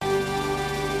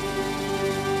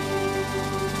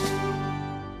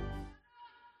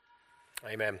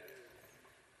Amen.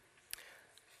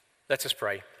 Let us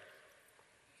pray.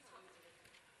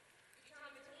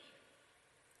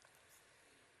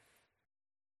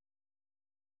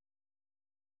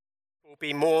 Will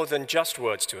be more than just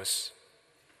words to us.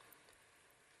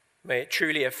 May it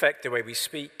truly affect the way we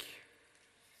speak,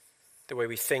 the way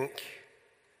we think,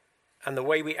 and the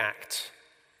way we act,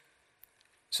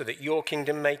 so that your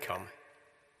kingdom may come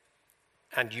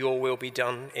and your will be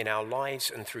done in our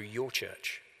lives and through your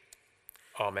church.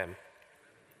 Amen.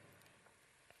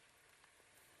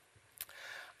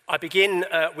 I begin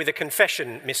with a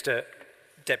confession, Mr.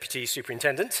 Deputy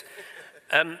Superintendent.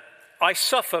 I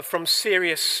suffer from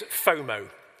serious FOMO.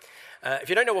 If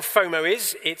you don't know what FOMO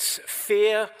is, it's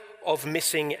fear of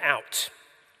missing out.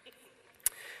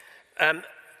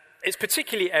 It's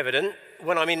particularly evident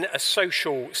when I'm in a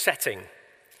social setting.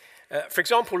 For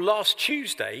example, last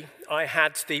Tuesday, I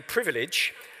had the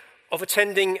privilege of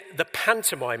attending the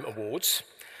Pantomime Awards,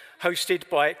 hosted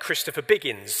by Christopher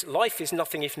Biggins. Life is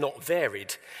nothing if not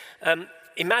varied.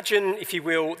 Imagine, if you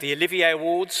will, the Olivier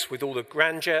Awards with all the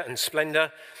grandeur and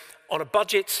splendour, on a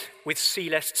budget with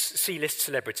C-list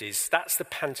celebrities. That's the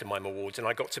Pantomime Awards, and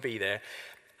I got to be there.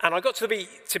 And I got to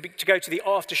go to the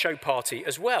after-show party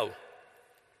as well.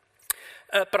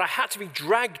 But I had to be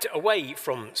dragged away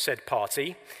from said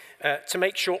party to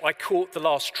make sure I caught the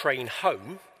last train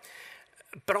home.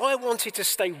 But I wanted to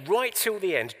stay right till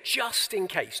the end, just in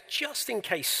case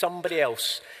somebody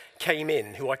else came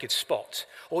in who I could spot,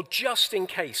 or just in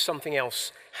case something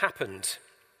else happened.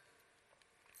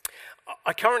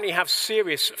 I currently have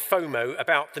serious FOMO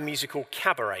about the musical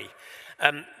Cabaret.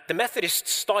 The Methodist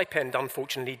stipend,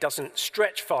 unfortunately, doesn't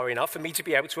stretch far enough for me to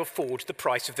be able to afford the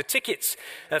price of the tickets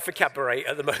for Cabaret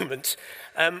at the moment.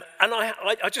 And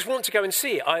I just want to go and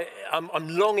see it. I'm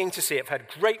longing to see it. I've had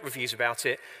great reviews about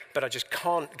it, but I just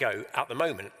can't go at the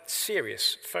moment.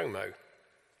 Serious FOMO.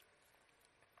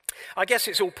 I guess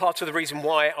it's all part of the reason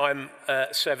why I'm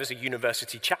serve as a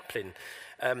university chaplain.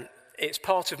 It's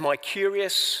part of my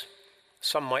curious,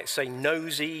 some might say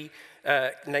nosy,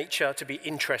 nature to be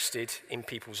interested in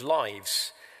people's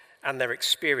lives and their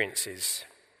experiences.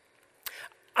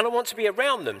 And I want to be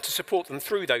around them to support them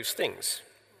through those things.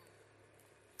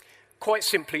 Quite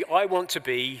simply, I want to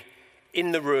be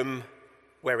in the room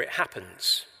where it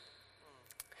happens.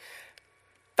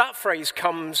 That phrase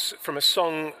comes from a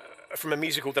song from a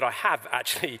musical that I have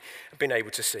actually been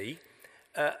able to see,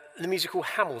 the musical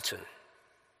Hamilton.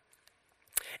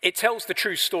 It tells the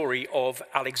true story of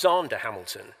Alexander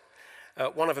Hamilton,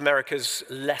 one of America's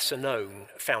lesser-known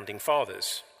founding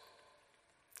fathers.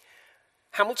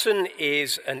 Hamilton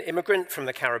is an immigrant from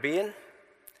the Caribbean.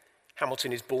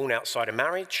 Hamilton is born outside of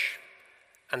marriage,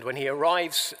 and when he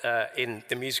arrives in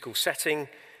the musical setting,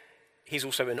 he's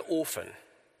also an orphan.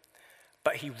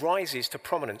 But he rises to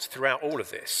prominence throughout all of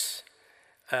this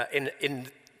in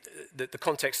the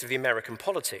context of the American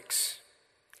politics,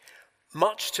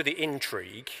 much to the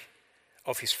intrigue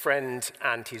of his friend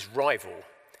and his rival,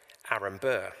 Aaron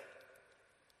Burr.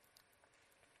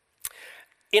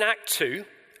 In Act 2,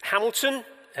 Hamilton,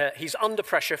 he's under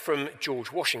pressure from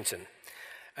George Washington.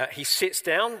 He sits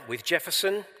down with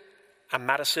Jefferson and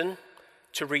Madison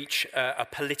to reach a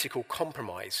political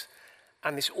compromise.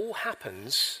 And this all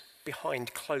happens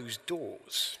behind closed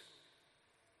doors.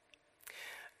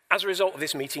 As a result of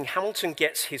this meeting, Hamilton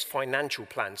gets his financial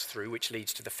plans through, which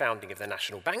leads to the founding of the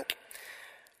National Bank,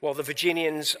 while the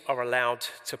Virginians are allowed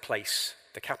to place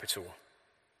the capital.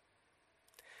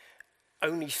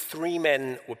 Only 3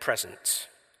 men were present,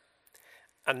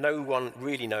 and no one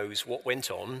really knows what went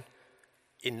on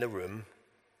in the room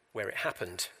where it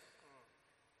happened.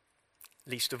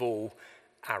 Least of all,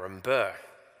 Aaron Burr.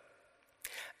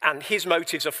 And his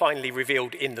motives are finally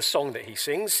revealed in the song that he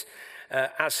sings,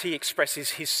 as he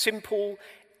expresses his simple,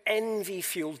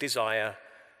 envy-fueled desire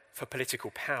for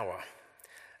political power.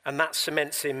 And that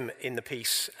cements him in the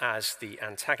piece as the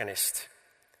antagonist.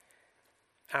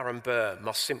 Aaron Burr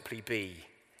must simply be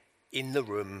in the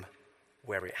room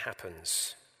where it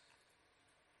happens.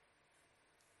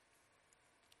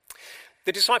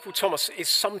 The disciple Thomas is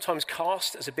sometimes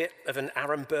cast as a bit of an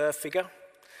Aaron Burr figure.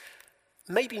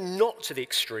 Maybe not to the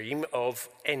extreme of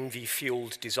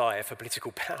envy-fueled desire for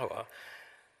political power,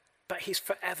 but he's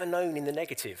forever known in the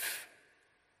negative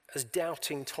as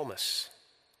doubting Thomas,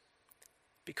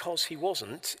 because he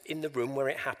wasn't in the room where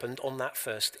it happened on that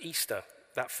first Easter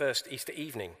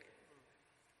evening.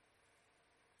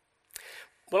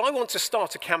 Well, I want to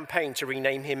start a campaign to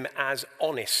rename him as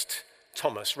Honest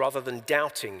Thomas rather than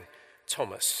Doubting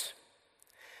Thomas.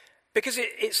 Because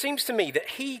it seems to me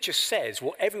that he just says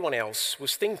what everyone else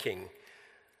was thinking.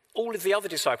 all of the other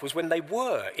disciples when they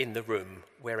were in the room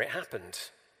where it happened.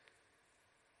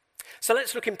 So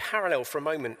let's look in parallel for a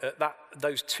moment at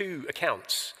those two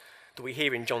accounts that we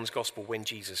hear in John's Gospel when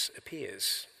Jesus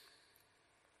appears.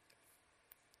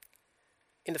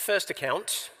 In the first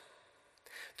account,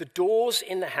 the doors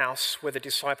in the house where the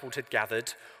disciples had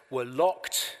gathered were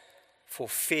locked for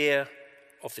fear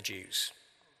of the Jews.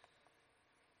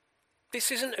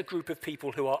 This isn't a group of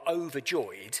people who are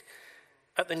overjoyed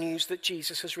at the news that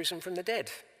Jesus has risen from the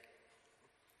dead.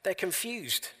 They're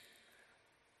confused.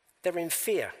 They're in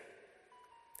fear.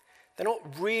 They're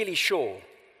not really sure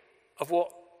of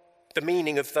what the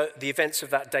meaning of the events of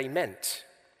that day meant.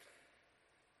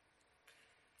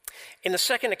 In the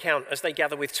second account, as they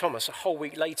gather with Thomas a whole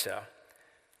week later,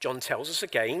 John tells us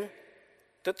again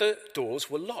that the doors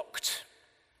were locked.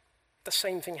 The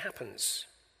same thing happens.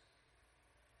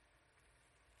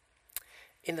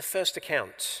 In the first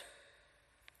account,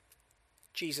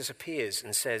 Jesus appears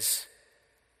and says,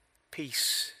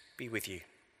 "Peace be with you."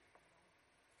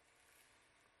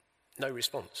 No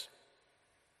response.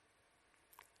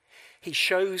 He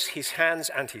shows his hands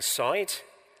and his side,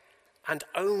 and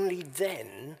only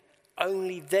then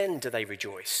do they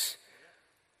rejoice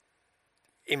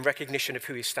in recognition of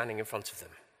who is standing in front of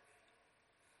them.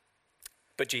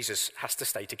 But Jesus has to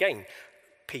state again,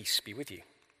 "Peace be with you."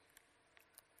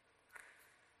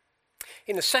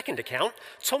 In the second account,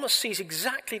 Thomas sees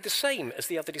exactly the same as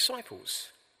the other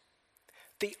disciples.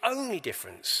 The only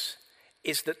difference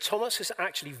is that Thomas has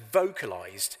actually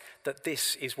vocalized that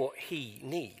this is what he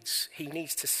needs. He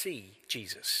needs to see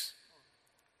Jesus.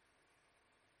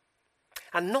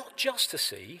 And not just to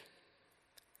see,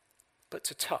 but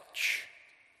to touch,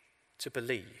 to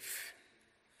believe.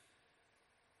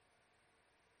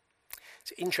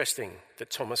 It's interesting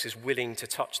that Thomas is willing to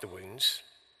touch the wounds.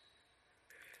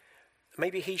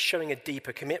 Maybe he's showing a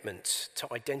deeper commitment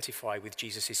to identify with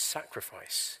Jesus'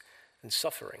 sacrifice and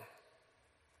suffering.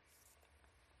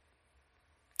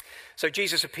 So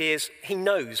Jesus appears, he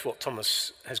knows what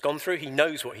Thomas has gone through, he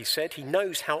knows what he said, he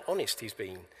knows how honest he's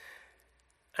been,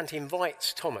 and he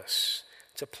invites Thomas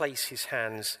to place his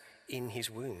hands in his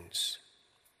wounds.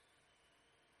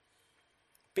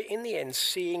 But in the end,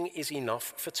 seeing is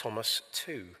enough for Thomas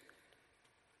too.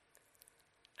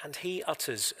 And he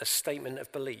utters a statement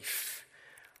of belief,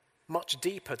 much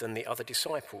deeper than the other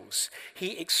disciples.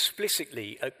 He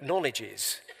explicitly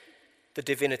acknowledges the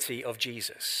divinity of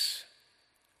Jesus,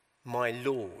 my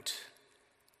Lord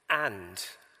and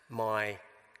my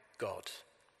God.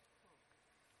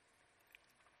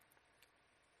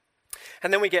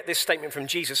 And then we get this statement from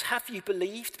Jesus, "Have you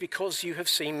believed because you have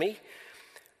seen me?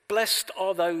 Blessed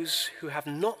are those who have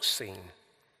not seen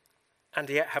and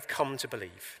yet have come to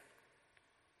believe."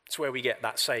 It's where we get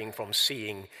that saying from,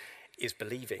 "Seeing is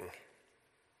believing."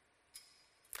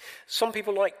 Some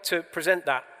people like to present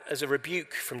that as a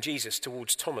rebuke from Jesus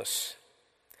towards Thomas.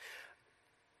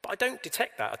 But I don't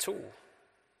detect that at all.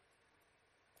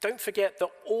 Don't forget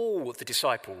that all of the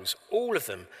disciples, all of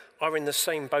them, are in the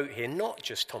same boat here, not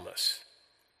just Thomas.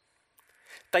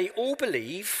 They all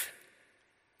believe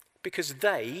because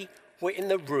they were in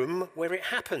the room where it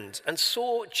happened and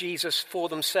saw Jesus for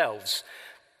themselves.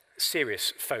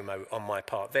 Serious FOMO on my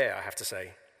part there, I have to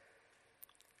say.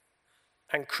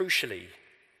 And crucially,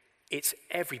 it's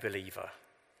every believer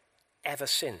ever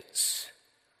since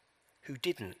who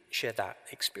didn't share that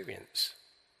experience.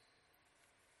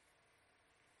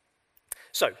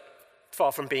 So,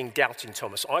 far from being doubting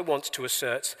Thomas, I want to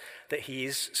assert that he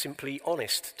is simply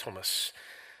honest Thomas,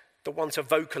 the one to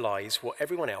vocalize what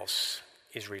everyone else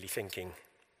is really thinking.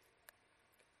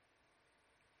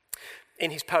 In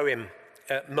his poem,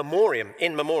 In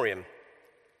Memoriam,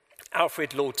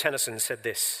 Alfred Lord Tennyson said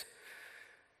this: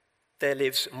 "There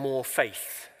lives more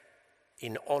faith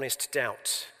in honest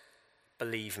doubt,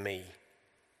 believe me,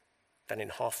 than in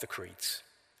half the creeds.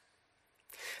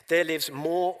 There lives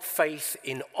more faith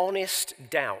in honest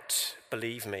doubt,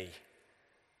 believe me,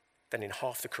 than in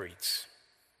half the creeds."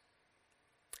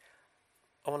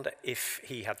 I wonder if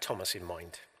he had Thomas in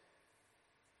mind.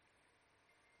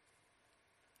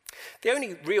 The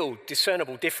only real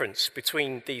discernible difference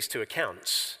between these two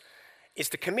accounts is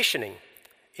the commissioning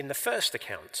in the first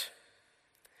account.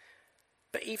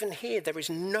 But even here, there is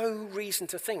no reason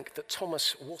to think that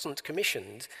Thomas wasn't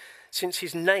commissioned, since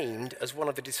he's named as one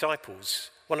of the disciples,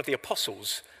 one of the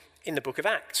apostles in the book of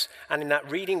Acts. And in that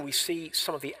reading, we see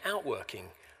some of the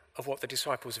outworking of what the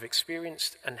disciples have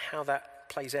experienced and how that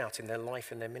plays out in their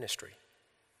life and their ministry.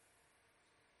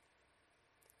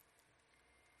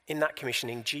 In that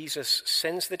commissioning, Jesus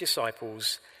sends the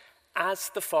disciples as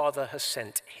the Father has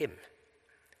sent him.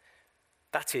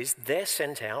 That is, they're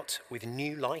sent out with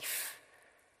new life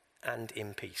and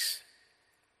in peace.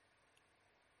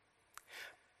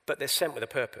 But they're sent with a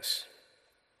purpose.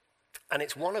 And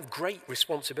it's one of great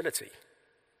responsibility.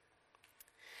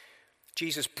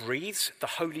 Jesus breathes the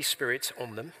Holy Spirit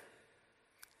on them.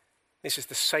 This is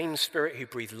the same Spirit who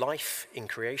breathed life in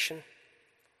creation,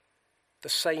 the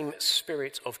same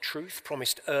Spirit of truth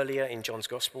promised earlier in John's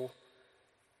Gospel,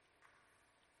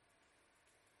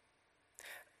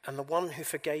 and the one who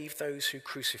forgave those who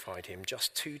crucified him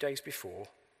just 2 days before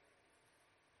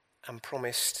and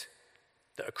promised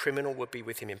that a criminal would be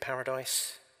with him in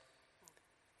paradise.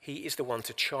 He is the one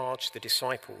to charge the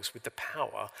disciples with the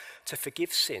power to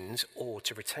forgive sins or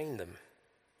to retain them,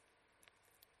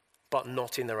 but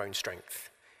not in their own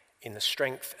strength, in the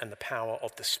strength and the power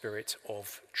of the Spirit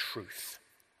of truth.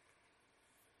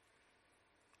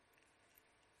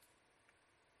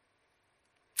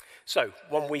 So,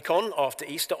 1 week on after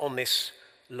Easter, on this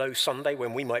low Sunday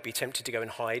when we might be tempted to go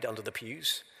and hide under the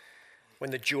pews,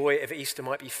 when the joy of Easter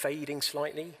might be fading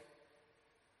slightly,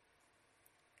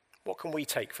 what can we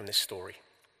take from this story?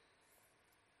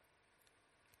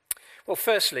 Well,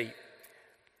 firstly,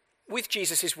 with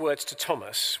Jesus' words to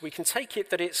Thomas, we can take it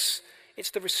that it's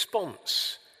the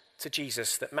response to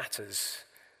Jesus that matters,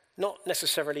 not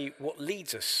necessarily what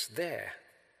leads us there.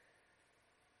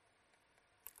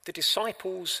 The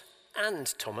disciples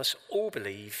and Thomas all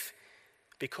believe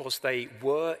because they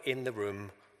were in the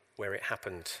room where it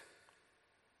happened.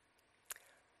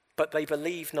 But they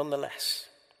believe nonetheless.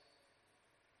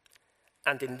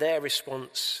 And in their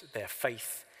response, their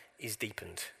faith is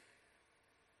deepened.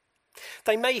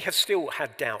 They may have still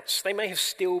had doubts. They may have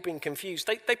still been confused.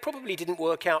 They probably didn't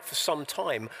work out for some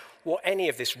time what any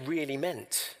of this really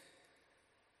meant.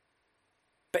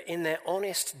 But in their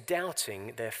honest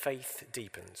doubting, their faith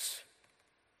deepens.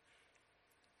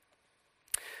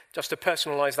 Just to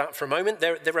personalize that for a moment,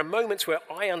 there are moments where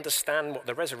I understand what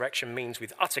the resurrection means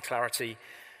with utter clarity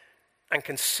and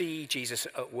can see Jesus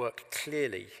at work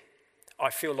clearly. I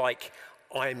feel like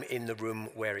I'm in the room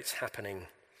where it's happening,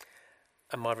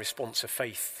 and my response of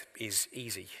faith is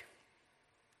easy.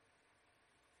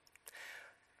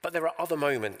 But there are other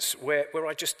moments where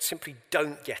I just simply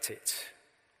don't get it,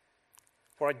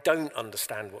 where I don't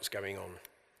understand what's going on.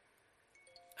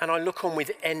 And I look on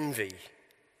with envy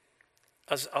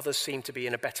as others seem to be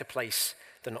in a better place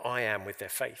than I am with their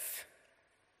faith.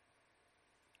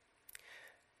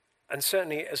 And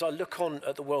certainly as I look on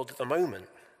at the world at the moment,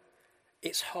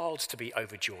 it's hard to be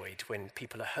overjoyed when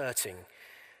people are hurting,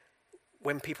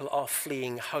 when people are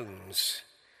fleeing homes,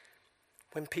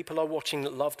 when people are watching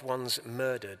loved ones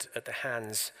murdered at the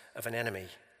hands of an enemy.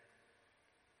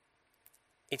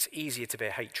 It's easier to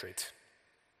bear hatred.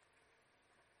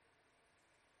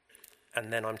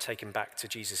 And then I'm taken back to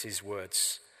Jesus'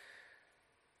 words,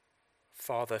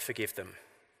 "Father, forgive them,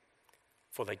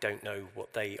 for they don't know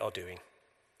what they are doing.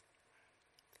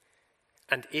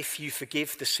 And if you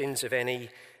forgive the sins of any,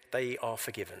 they are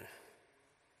forgiven."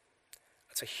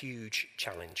 That's a huge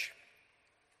challenge.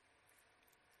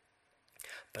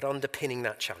 But underpinning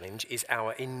that challenge is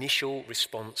our initial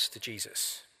response to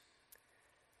Jesus.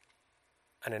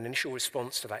 And an initial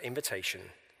response to that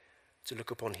invitation to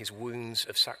look upon his wounds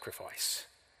of sacrifice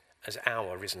as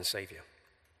our risen Saviour.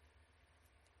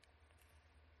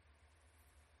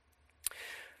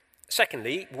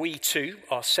 Secondly, we too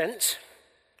are sent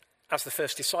as the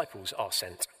first disciples are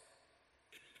sent.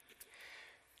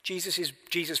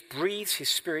 Jesus breathes his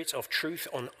Spirit of truth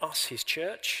on us, his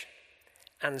church,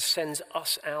 and sends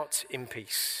us out in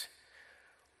peace,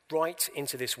 right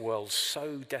into this world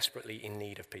so desperately in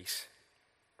need of peace.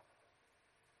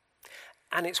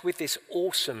 And it's with this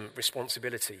awesome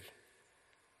responsibility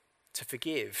to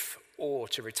forgive or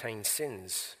to retain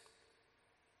sins.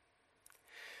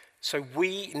 So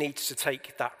we need to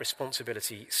take that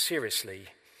responsibility seriously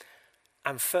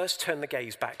and first turn the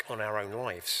gaze back on our own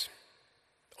lives,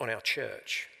 on our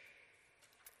church,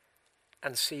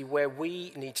 and see where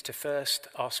we need to first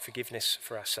ask forgiveness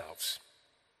for ourselves.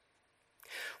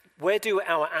 Where do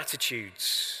our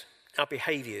attitudes, our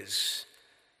behaviours,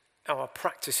 our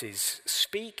practices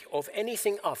speak of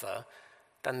anything other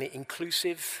than the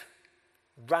inclusive,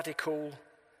 radical,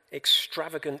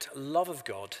 extravagant love of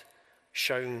God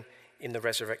shown in the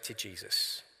resurrected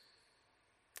Jesus?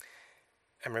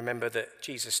 And remember that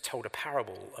Jesus told a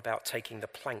parable about taking the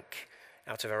plank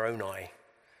out of our own eye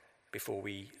before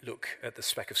we look at the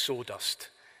speck of sawdust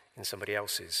in somebody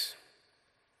else's.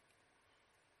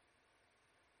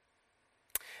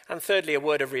 And thirdly, a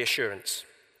word of reassurance.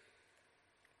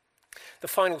 The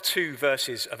final 2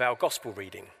 verses of our gospel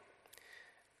reading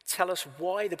tell us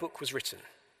why the book was written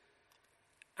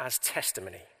as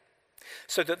testimony,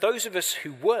 so that those of us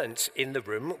who weren't in the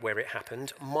room where it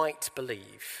happened might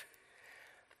believe.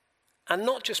 And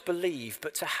not just believe,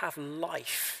 but to have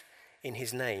life in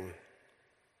his name.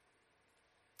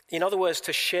 In other words,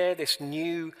 to share this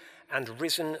new and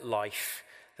risen life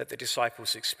that the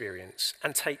disciples experience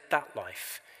and take that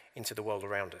life into the world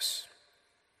around us.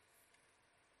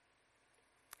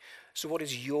 So what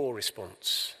is your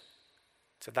response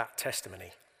to that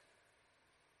testimony?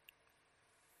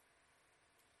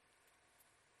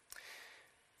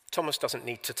 Thomas doesn't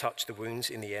need to touch the wounds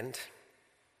in the end.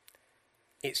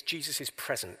 It's Jesus'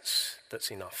 presence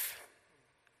that's enough.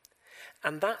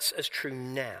 And that's as true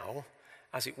now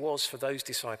as it was for those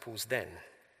disciples then.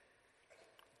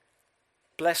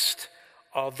 Blessed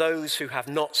are those who have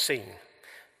not seen,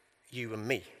 you and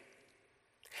me,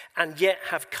 and yet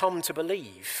have come to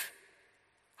believe,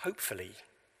 hopefully,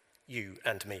 you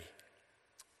and me.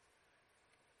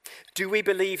 Do we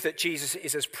believe that Jesus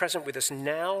is as present with us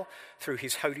now through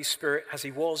his Holy Spirit as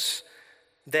he was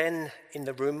then in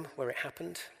the room where it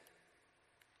happened?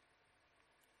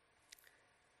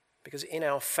 Because in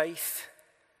our faith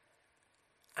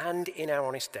and in our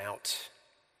honest doubt,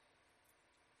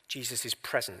 Jesus'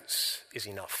 presence is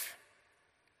enough.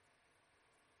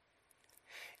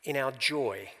 In our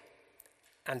joy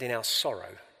and in our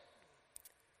sorrow,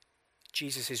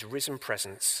 Jesus' risen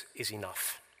presence is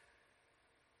enough.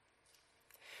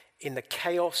 In the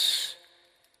chaos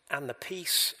and the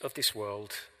peace of this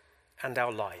world and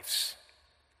our lives,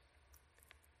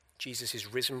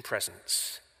 Jesus' risen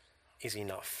presence is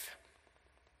enough.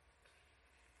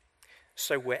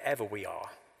 So wherever we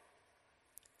are,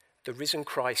 the risen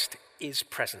Christ is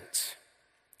present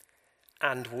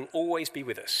and will always be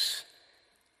with us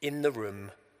in the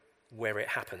room where it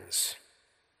happens,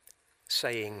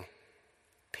 saying,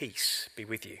 "Peace be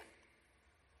with you."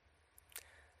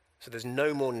 So there's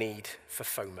no more need for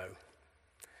FOMO.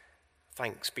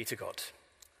 Thanks be to God.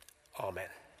 Amen.